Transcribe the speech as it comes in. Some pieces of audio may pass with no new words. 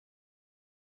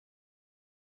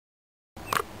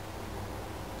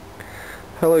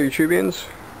Hello YouTubians,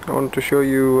 I want to show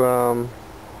you a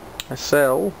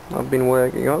cell I've been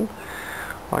working on.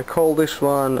 I call this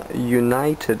one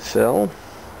United Cell,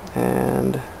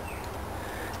 and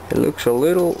it looks a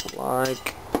little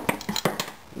like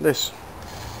this.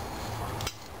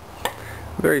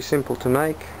 Very simple to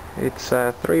make. It's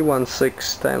 316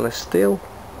 stainless steel,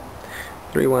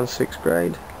 316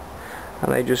 grade,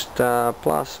 and they just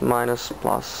plus, minus,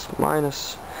 plus,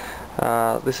 minus.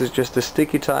 This is just a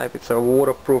sticky tape. It's a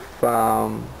waterproof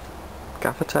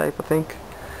gaffer tape, I think.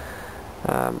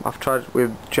 I've tried it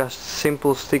with just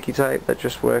simple sticky tape that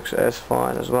just works as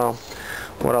fine as well.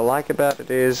 What I like about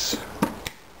it is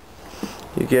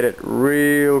you get it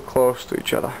real close to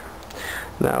each other.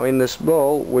 Now in this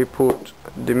bowl we put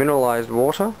demineralized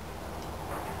water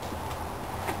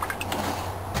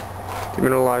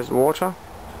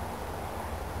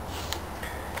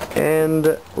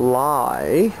and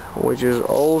lye, which is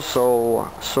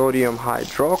also sodium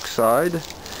hydroxide,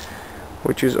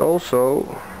 which is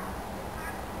also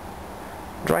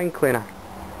drain cleaner.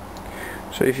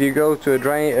 So if you go to a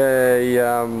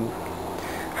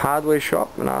hardware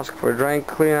shop and ask for a drain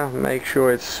cleaner, make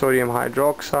sure it's sodium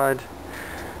hydroxide.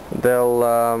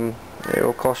 It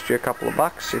will cost you a couple of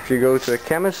bucks. If you go to a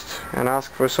chemist and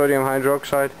ask for sodium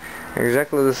hydroxide,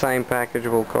 exactly the same package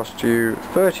will cost you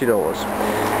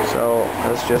 $30. So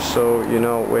that's just so you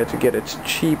know where to get it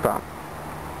cheaper.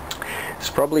 It's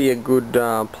probably a good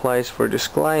place for a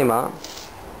disclaimer.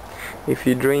 If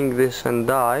you drink this and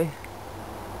die,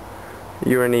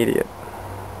 you're an idiot.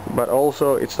 But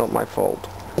also, it's not my fault.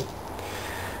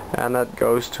 And that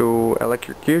goes to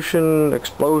electrocution,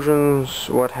 explosions,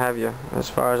 what have you. As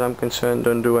far as I'm concerned,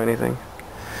 don't do anything.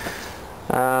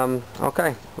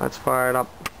 Okay, let's fire it up.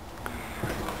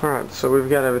 Alright, so we've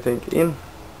got everything in.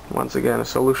 Once again, a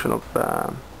solution of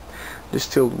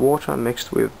distilled water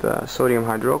mixed with sodium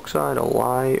hydroxide or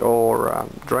lye or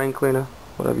drain cleaner,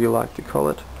 whatever you like to call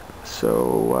it.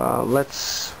 So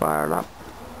let's fire it up.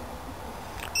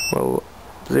 We'll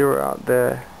zero out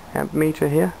the amp meter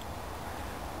here.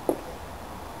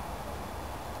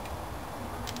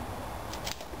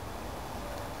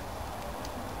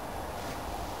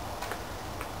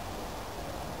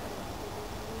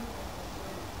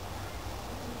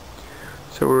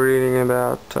 So we're reading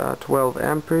about 12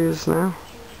 amperes now.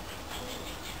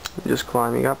 Just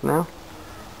climbing up now.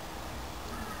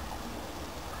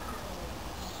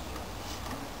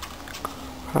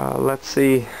 Let's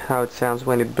see how it sounds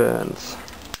when it burns.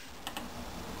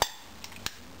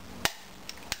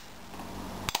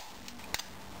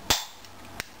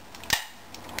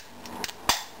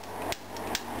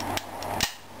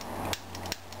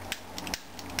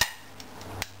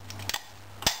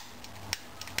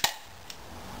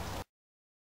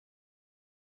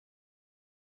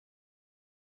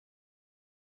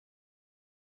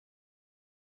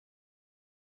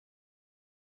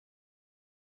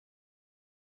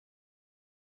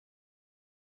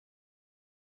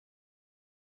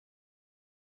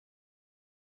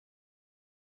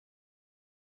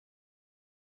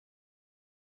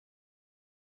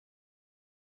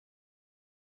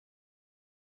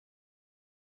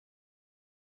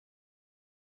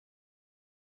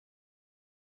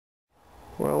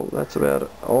 Well, that's about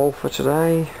all for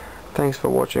today. Thanks for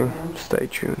watching. Stay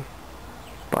tuned.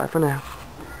 Bye for now.